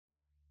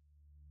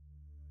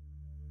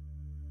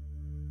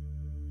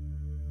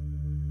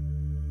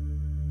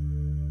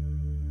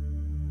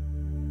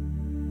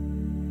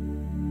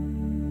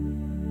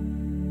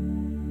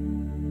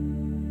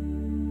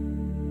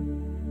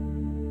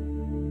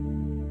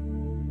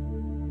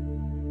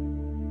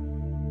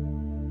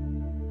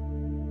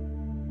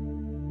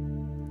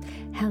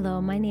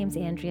Hello, my name's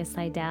Andrea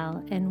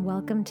Seidel, and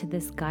welcome to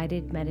this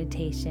guided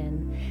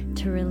meditation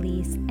to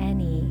release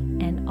any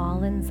and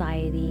all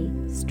anxiety,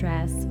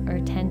 stress, or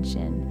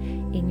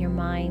tension in your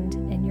mind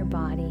and your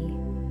body.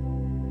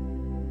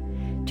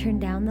 Turn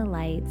down the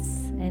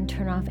lights and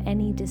turn off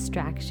any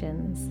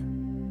distractions.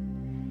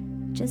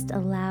 Just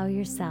allow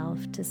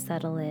yourself to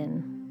settle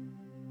in.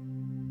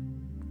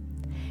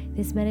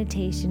 This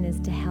meditation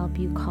is to help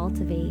you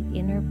cultivate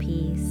inner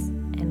peace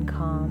and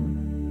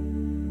calm.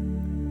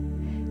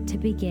 To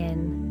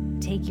begin,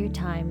 take your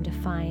time to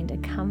find a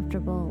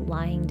comfortable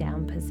lying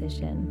down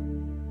position.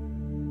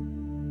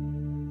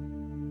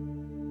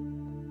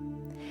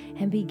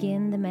 And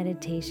begin the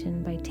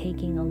meditation by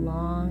taking a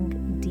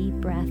long, deep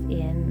breath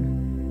in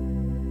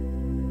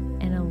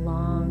and a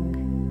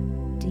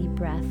long, deep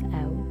breath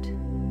out.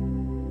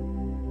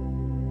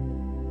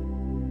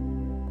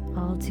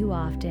 All too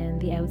often,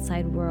 the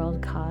outside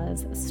world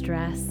causes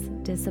stress,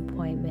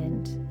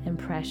 disappointment, and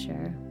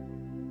pressure.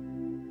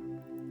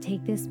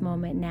 Take this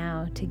moment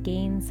now to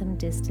gain some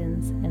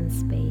distance and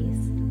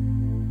space.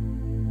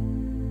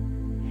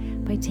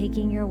 By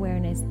taking your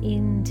awareness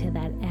into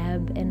that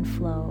ebb and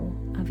flow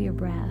of your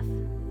breath,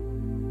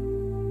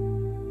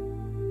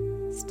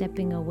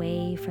 stepping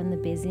away from the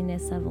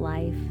busyness of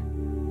life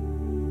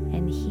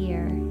and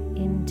here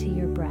into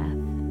your breath.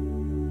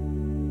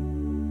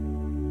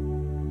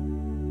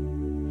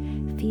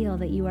 Feel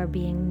that you are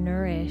being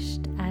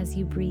nourished as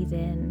you breathe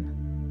in,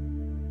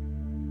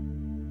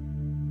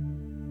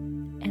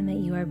 and that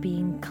you are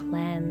being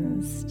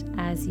cleansed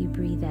as you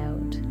breathe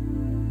out.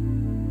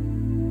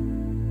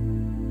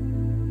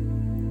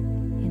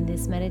 In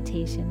this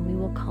meditation, we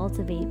will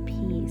cultivate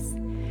peace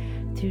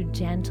through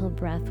gentle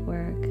breath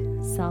work,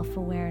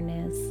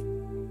 self-awareness,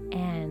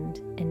 and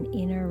an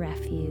inner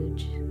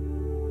refuge.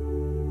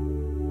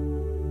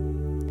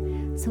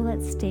 So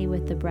let's stay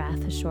with the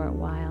breath a short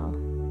while.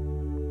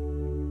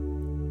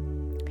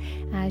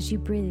 As you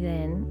breathe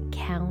in,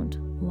 count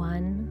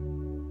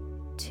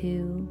 1,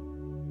 2,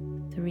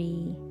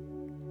 3,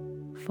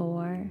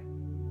 4,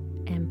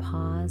 and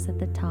pause at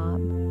the top.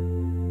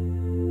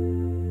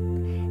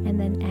 And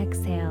then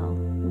exhale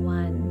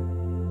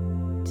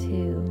 1,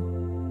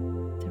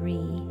 2,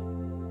 3,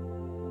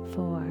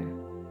 4.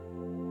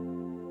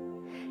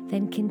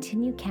 Then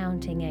continue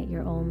counting at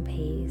your own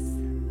pace,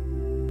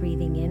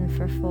 breathing in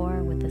for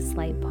 4 with a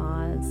slight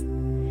pause,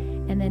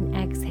 and then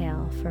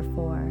exhale for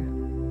 4.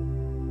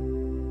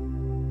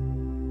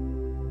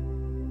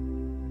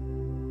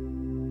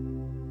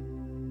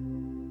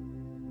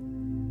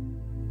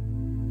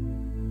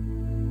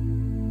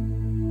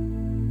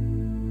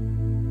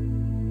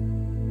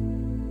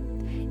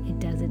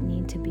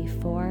 To be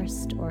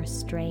forced or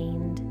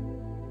strained.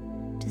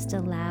 Just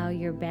allow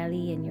your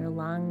belly and your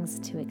lungs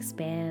to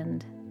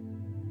expand,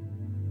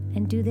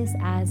 and do this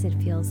as it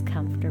feels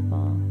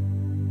comfortable.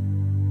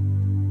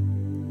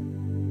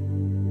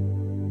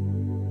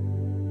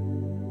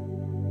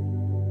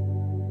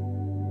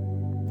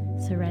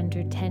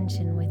 Surrender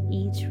tension with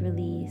each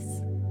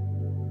release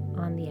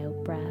on the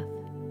out breath.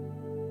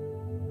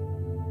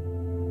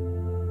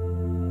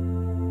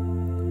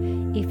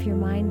 If your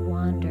mind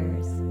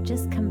wanders,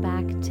 just come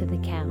back to the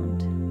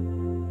count.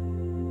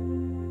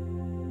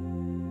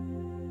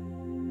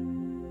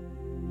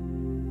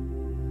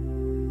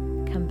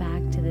 Come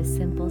back to the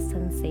simple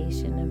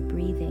sensation of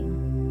breathing.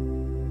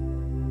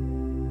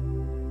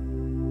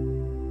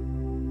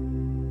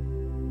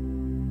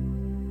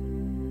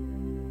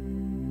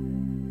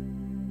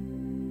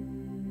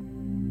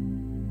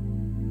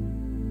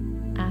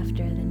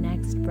 After the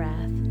next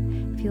breath,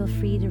 feel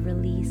free to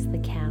release the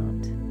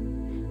count.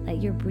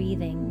 Let your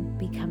breathing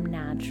become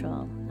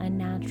natural, a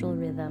natural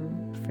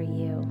rhythm for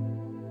you.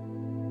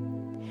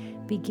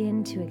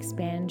 Begin to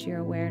expand your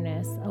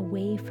awareness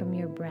away from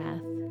your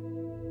breath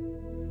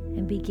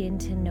and begin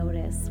to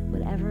notice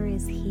whatever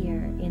is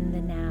here in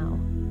the now,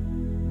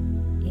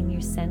 in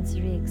your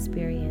sensory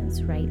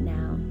experience right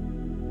now.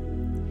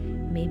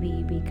 Maybe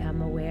you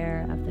become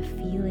aware of the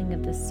feeling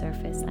of the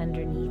surface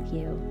underneath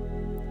you,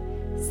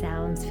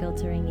 sounds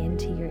filtering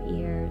into your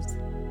ears.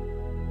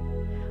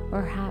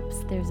 Or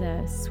perhaps there's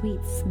a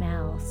sweet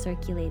smell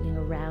circulating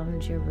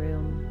around your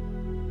room.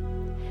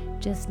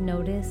 Just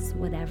notice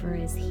whatever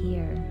is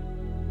here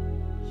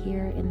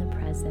in the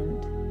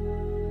present.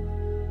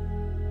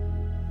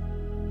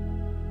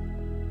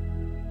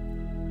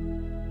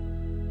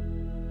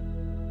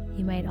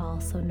 You might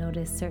also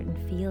notice certain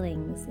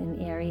feelings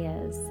in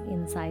areas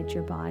inside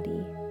your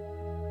body.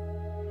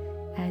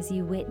 As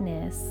you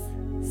witness,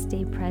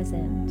 stay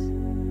present.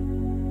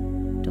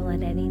 Don't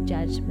let any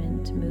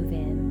judgment move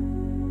in.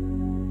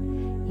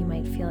 You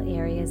might feel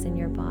areas in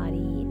your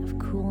body of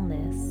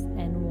coolness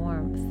and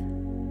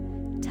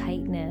warmth,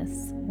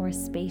 tightness or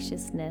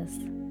spaciousness,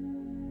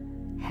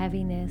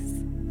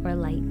 heaviness or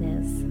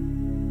lightness.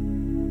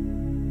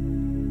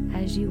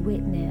 As you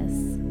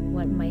witness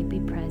what might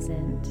be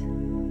present,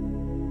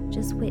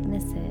 just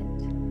witness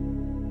it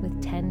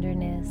with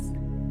tenderness,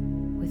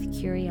 with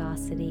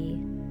curiosity.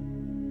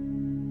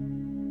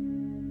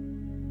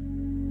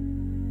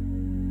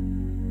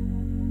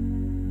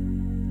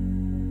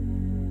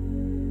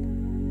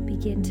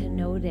 begin to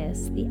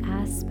notice the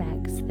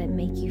aspects that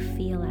make you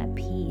feel at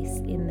peace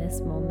in this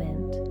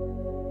moment.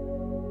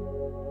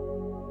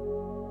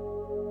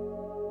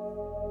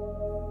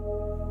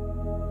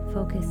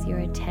 Focus your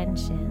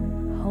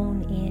attention,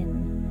 hone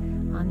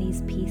in on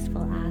these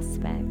peaceful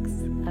aspects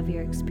of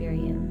your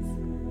experience.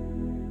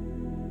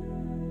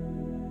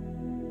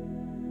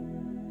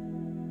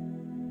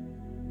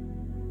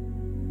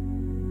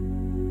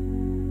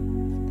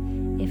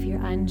 If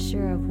you're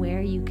unsure of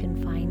where you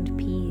can find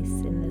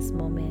peace in this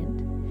moment,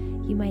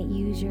 you might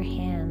use your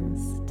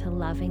hands to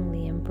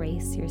lovingly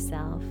embrace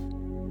yourself.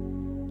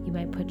 You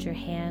might put your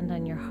hand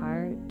on your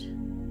heart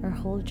or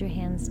hold your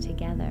hands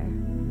together.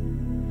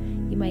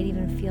 You might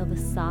even feel the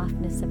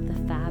softness of the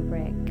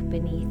fabric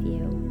beneath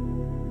you.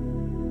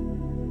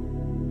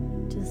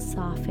 Just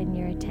soften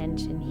your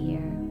attention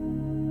here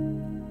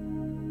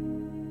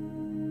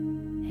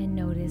and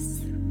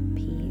notice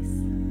peace.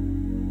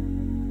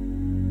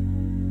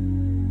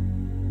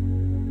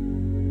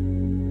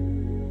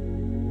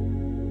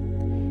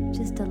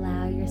 Just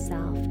allow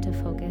yourself to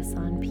focus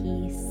on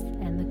peace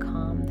and the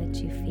calm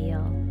that you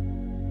feel.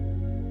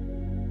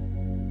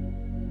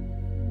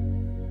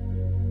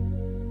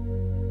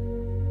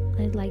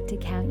 I'd like to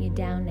count you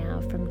down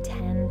now from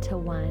 10 to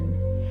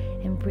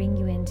 1 and bring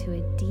you into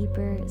a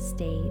deeper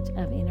state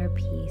of inner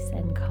peace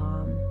and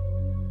calm.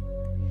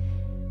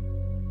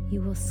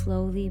 You will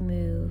slowly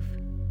move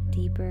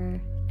deeper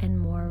and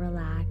more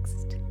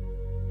relaxed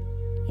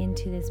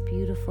into this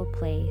beautiful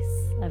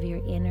place of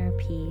your inner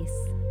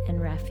peace and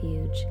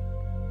refuge.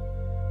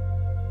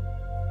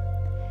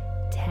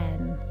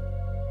 10.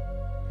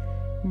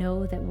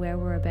 Know that where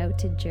we're about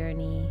to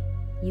journey,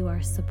 you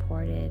are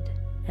supported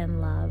and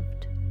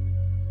loved.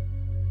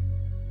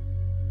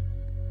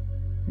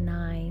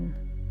 9.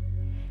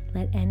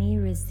 Let any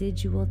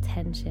residual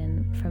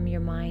tension from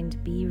your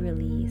mind be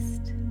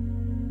released.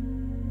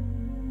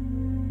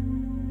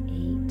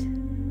 8.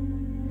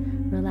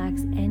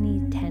 Relax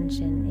any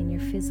tension in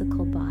your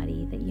physical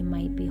body that you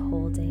might be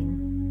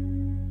holding.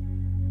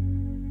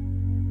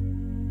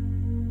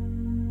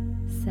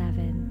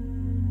 7.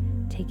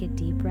 Take a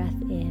deep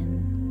breath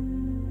in.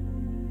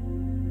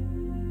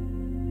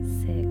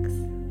 6.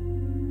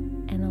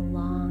 And a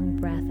long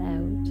breath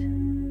out.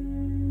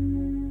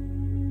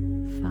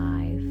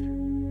 5.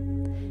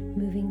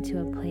 Moving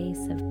to a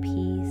place of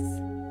peace,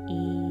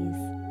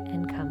 ease,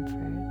 and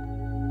comfort.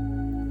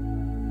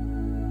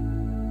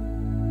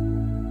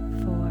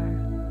 4.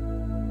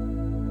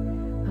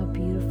 A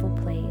beautiful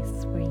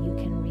place where you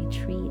can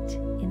retreat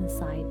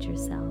inside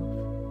yourself.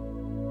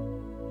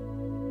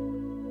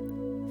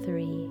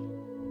 3.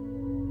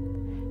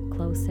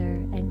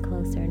 Closer and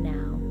closer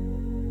now.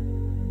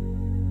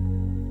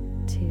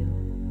 2.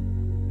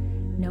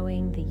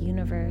 Knowing the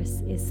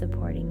universe is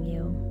supporting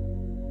you.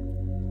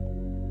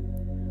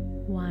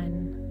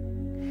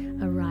 1.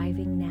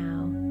 Arriving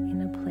now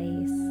in a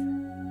place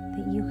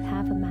that you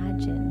have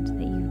imagined,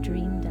 that you've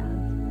dreamed of,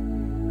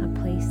 a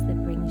place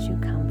that brings you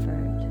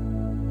comfort.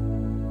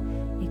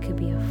 It could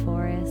be a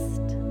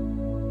forest,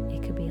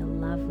 it could be a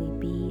lovely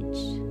beach,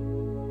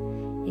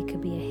 it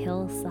could be a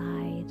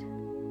hillside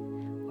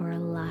or a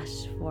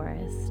lush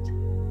forest.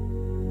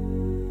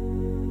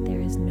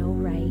 There is no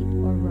right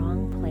or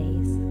wrong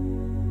place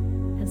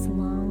as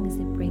long as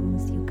it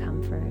brings you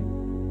comfort.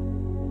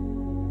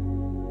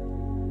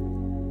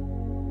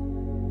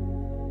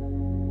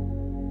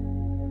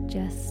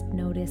 Just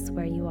notice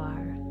where you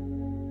are.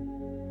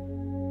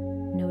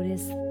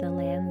 Notice the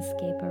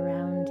landscape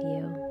around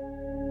you.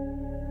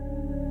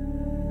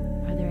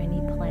 Are there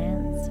any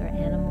plants or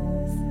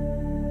animals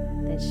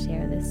that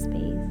share this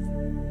space?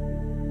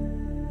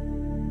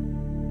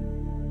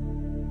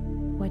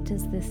 What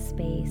does this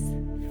space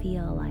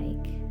feel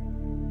like?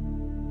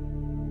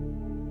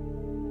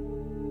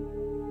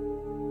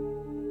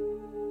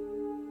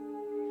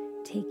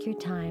 Take your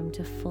time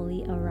to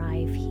fully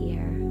arrive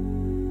here.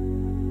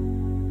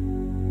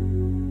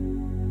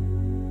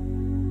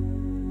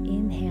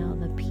 Inhale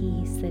the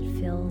peace that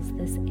fills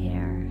this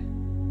air.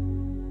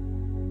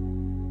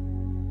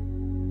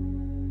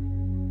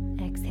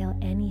 Exhale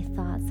any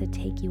thoughts that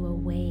take you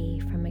away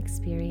from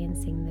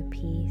experiencing the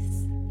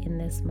peace in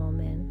this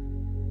moment.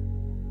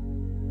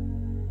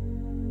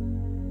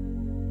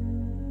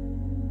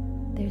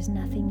 There's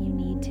nothing you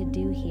need to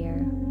do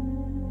here.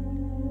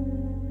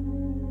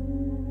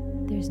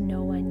 There's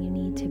no one you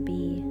need to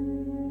be.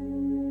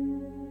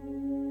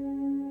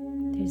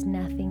 There's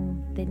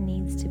nothing that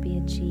needs to be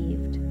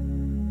achieved.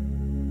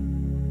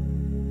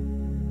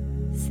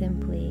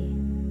 Simply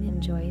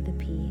enjoy the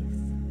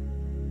peace,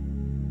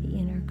 the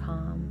inner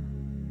calm.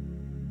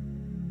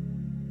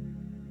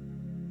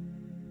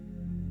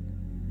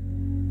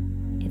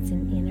 It's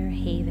an inner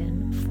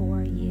haven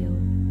for you.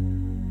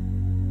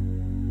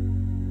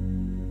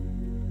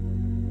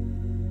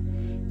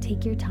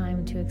 Take your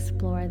time to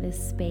explore this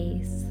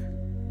space.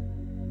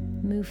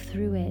 Move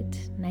through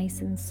it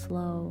nice and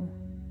slow.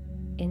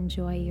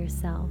 Enjoy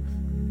yourself.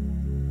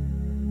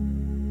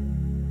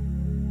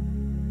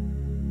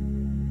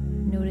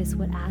 Notice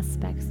what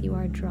aspects you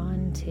are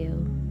drawn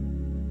to.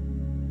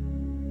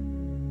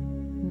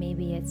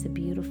 maybe it's a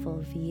beautiful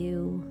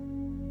view,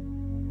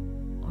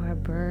 or a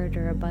bird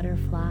or a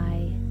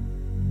butterfly,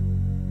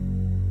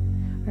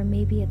 or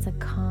maybe it's a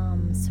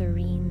calm,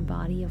 serene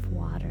body of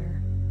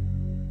water.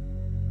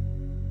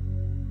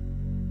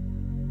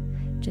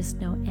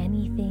 Just know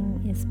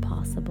anything is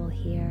possible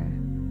here.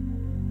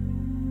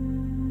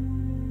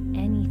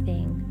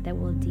 Anything that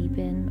will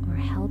deepen or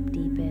help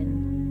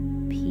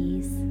deepen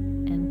peace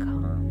and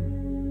calm.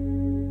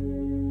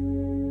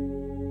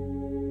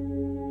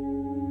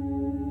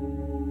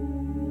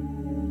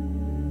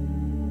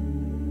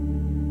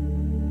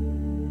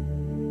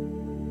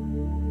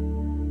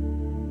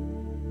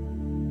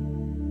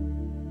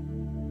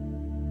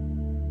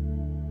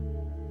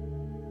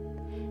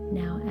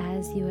 Now,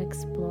 as you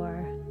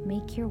explore,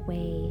 make your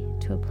way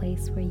to a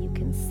place where you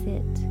can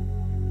sit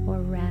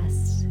or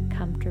rest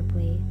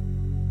comfortably.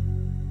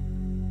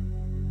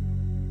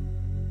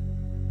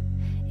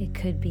 It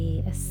could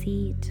be a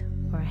seat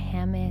or a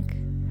hammock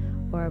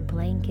or a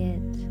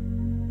blanket,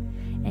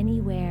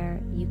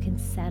 anywhere you can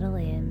settle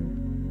in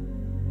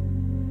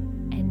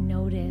and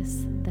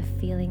notice the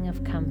feeling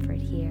of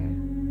comfort here.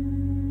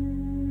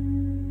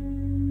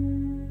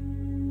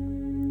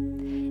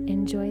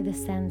 Enjoy the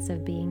sense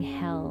of being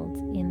held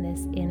in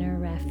this inner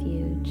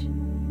refuge.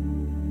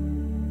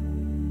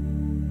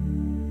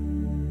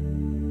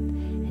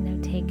 And now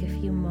take a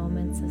few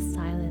moments of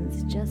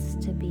silence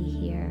just to be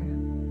here.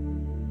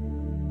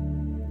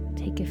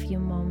 Take a few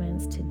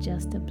moments to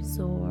just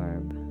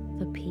absorb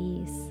the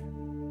peace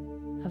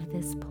of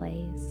this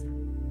place.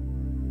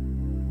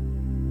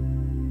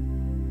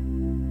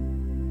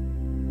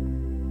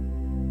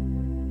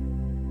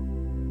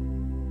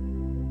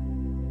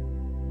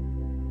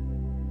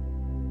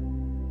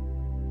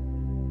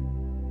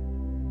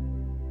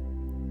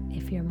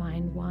 If your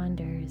mind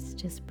wanders,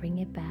 just bring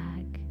it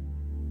back.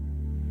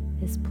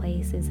 This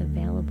place is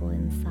available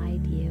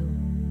inside you.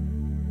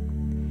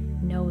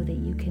 Know that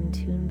you can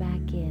tune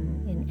back in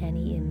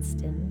any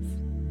instance.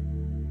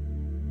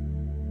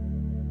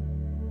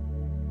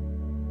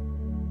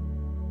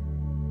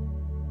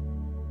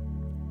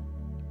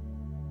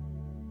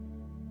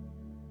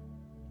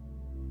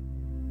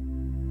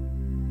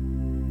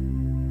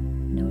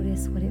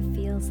 Notice what it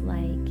feels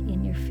like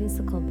in your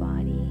physical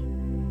body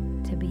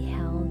to be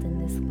held in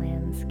this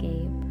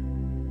landscape.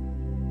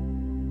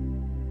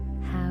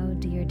 How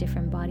do your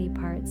different body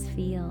parts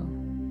feel?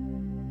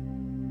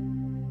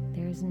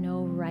 There's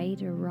no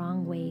right or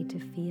wrong way to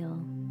feel.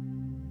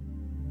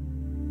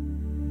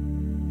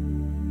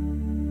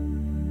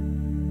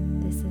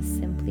 This is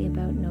simply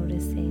about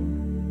noticing.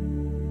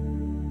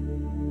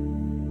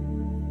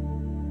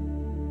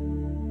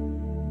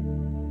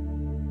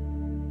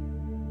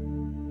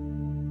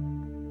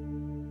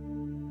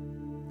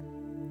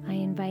 I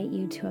invite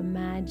you to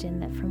imagine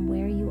that from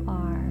where you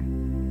are,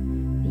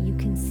 that you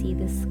can see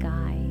the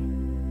sky,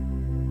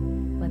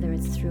 whether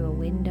it's through a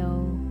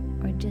window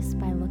or just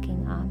by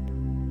looking up.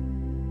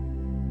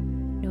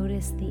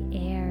 Notice the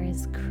air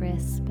is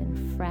crisp and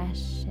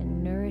fresh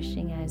and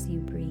nourishing as you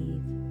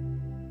breathe.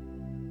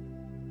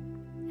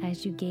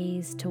 As you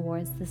gaze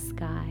towards the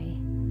sky,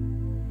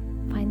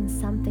 find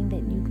something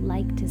that you'd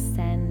like to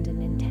send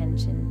an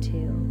intention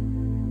to.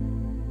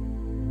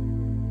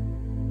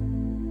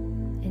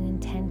 An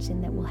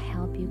intention that will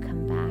help you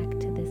come back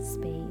to this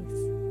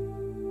space.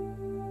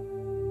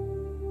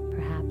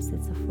 Perhaps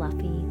it's a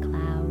fluffy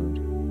cloud.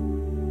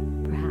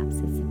 Perhaps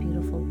it's a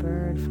beautiful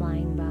bird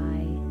flying by,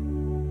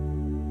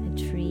 a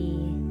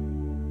tree,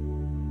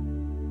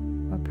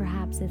 or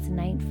perhaps it's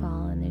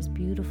nightfall and there's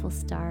beautiful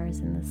stars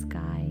in the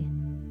sky.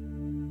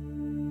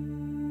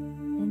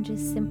 And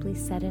just simply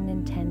set an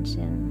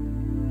intention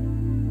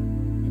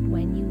that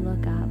when you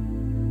look up,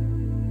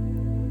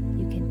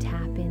 you can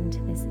tap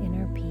into this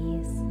inner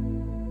peace,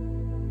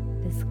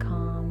 this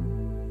calm,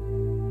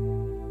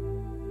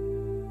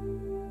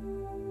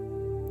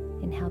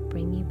 and help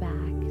bring you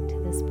back to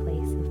this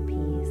place of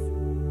peace.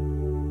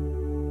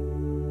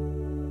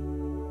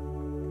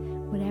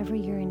 Whatever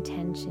your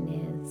intention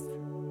is,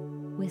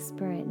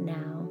 whisper it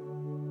now.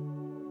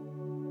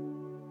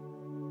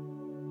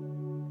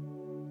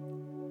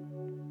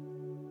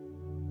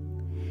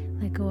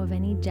 Let go of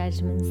any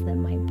judgments that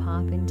might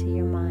pop into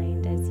your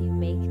mind as you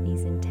make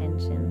these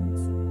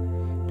intentions.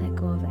 Let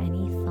go of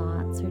any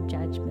thoughts or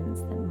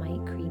judgments that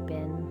might creep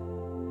in.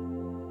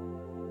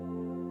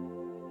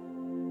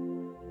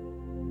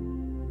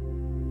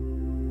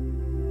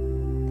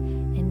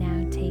 And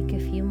now take a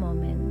few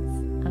moments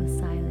of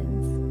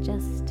silence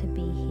just to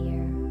be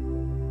here.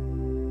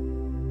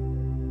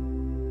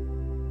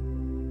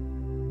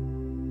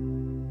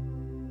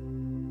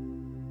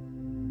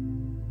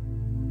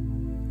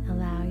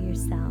 Allow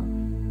yourself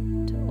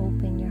to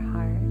open your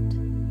heart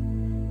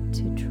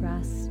to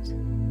trust,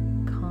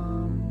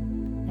 calm,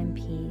 and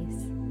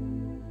peace.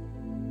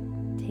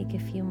 Take a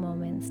few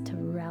moments to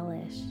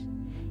relish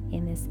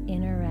in this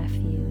inner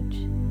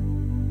refuge.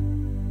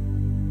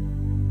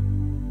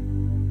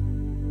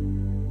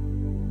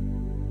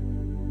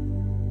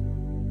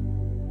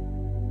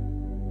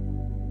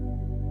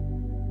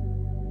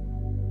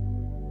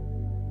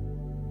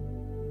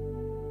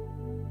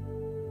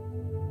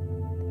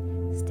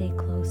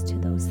 close to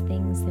those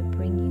things that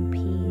bring you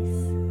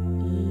peace,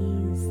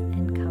 ease,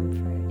 and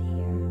comfort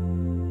here.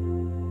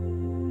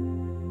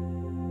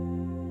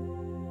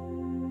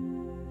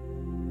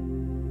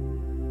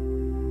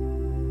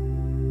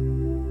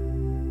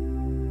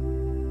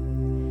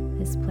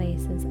 This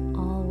place is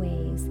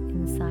always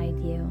inside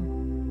you.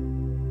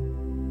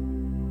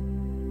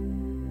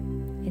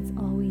 It's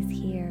always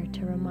here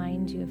to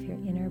remind you of your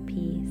inner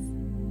peace.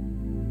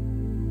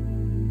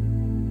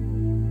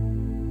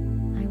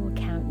 I will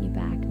count you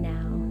back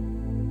now,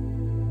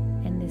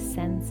 and this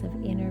sense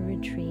of inner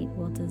retreat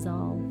will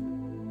dissolve,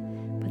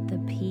 but the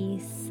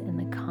peace and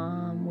the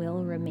calm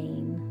will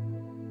remain.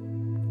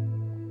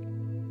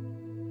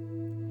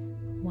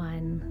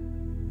 1.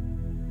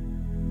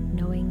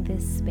 Knowing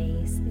this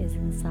space is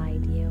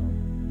inside you.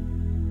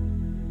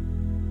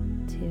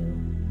 2.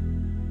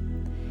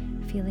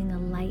 Feeling a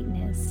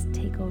lightness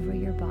take over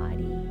your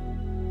body.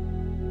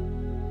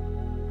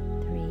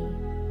 3.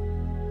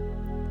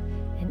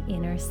 An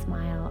inner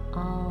smile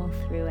all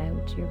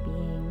throughout your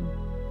being.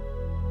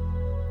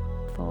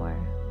 4.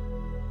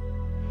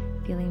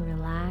 Feeling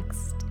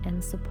relaxed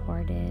and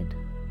supported.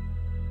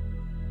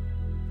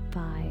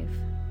 5.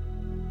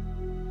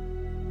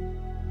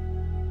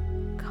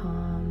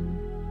 Calm,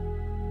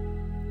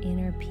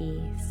 inner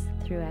peace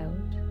throughout.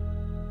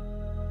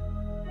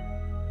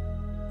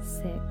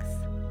 6.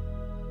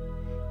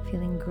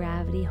 Feeling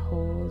gravity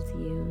holds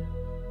you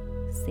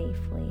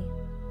safely.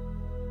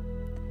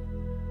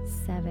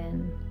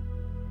 7.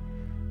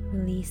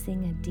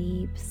 Releasing a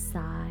deep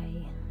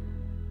sigh.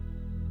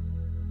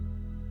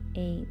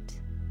 8.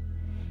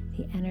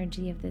 The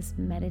energy of this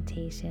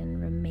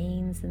meditation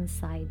remains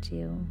inside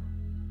you.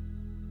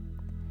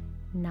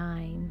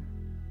 9.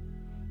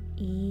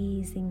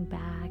 Easing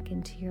back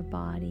into your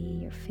body,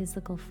 your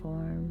physical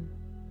form.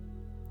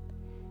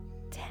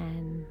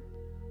 10.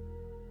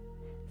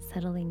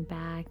 Settling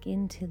back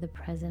into the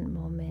present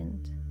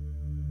moment.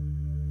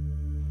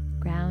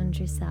 Ground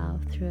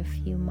yourself through a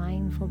few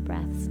mindful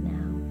breaths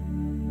now.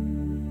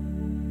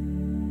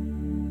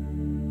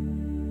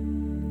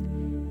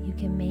 You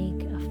can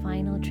make a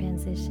final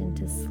transition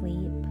to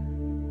sleep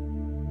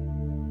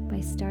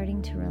by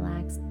starting to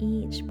relax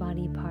each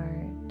body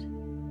part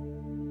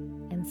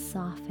and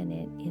soften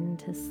it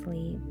into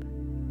sleep,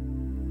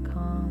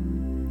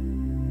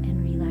 calm,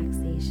 and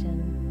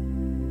relaxation.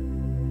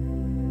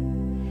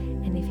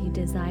 And if you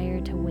desire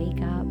to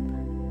wake up,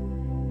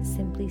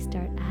 simply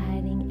start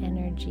adding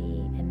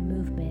energy and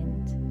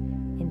movement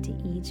into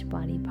each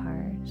body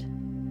part.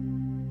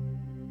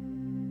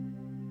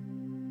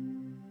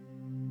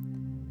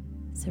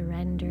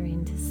 Surrender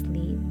into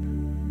sleep,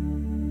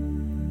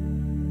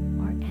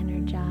 or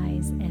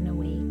energize and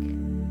awake.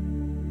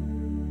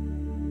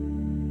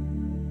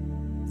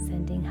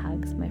 Sending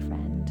hugs, my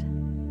friend.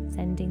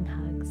 Sending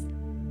hugs.